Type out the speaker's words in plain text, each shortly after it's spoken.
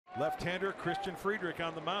Left-hander Christian Friedrich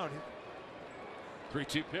on the mound.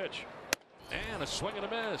 3-2 pitch. And a swing and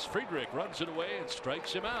a miss. Friedrich runs it away and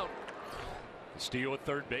strikes him out. Steal at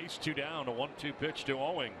third base, 2 down. A 1-2 pitch to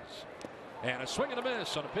Owings. And a swing and a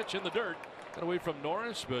miss on a pitch in the dirt. Got away from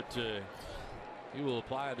Norris, but he will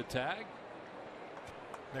apply the tag.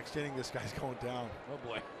 Next inning, this guy's going down. Oh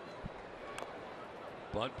boy.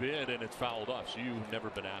 Bunt bid and it's fouled off. So you've never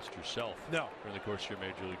been asked yourself. No. During the course of your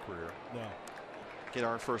major league career. No. Get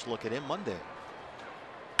our first look at him Monday.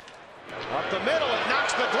 Up the middle, it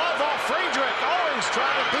knocks the glove off Friedrich. Owings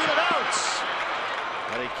trying to beat it out,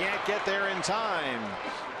 but he can't get there in time.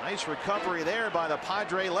 Nice recovery there by the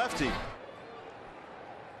Padre lefty.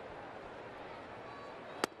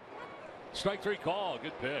 Strike 3 call.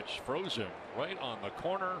 Good pitch. Frozen right on the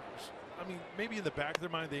corner. I mean, maybe in the back of their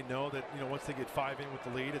mind they know that, you know, once they get 5 in with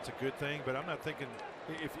the lead, it's a good thing. But I'm not thinking,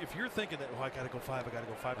 if you're thinking that, oh, I got to go 5, I got to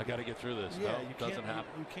go 5. I got to get through this. Yeah, no, you doesn't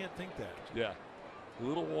happen. You can't think that. Yeah, a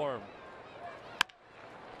little warm.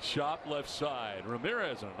 Chop left side.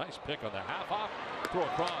 Ramirez and a nice pick on the half hop. Throw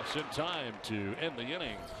across in time to end the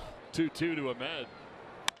inning. 2-2 to Ahmed.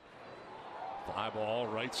 Fly ball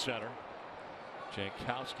right center.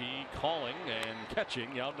 Jankowski calling and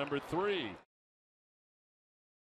catching out number 3.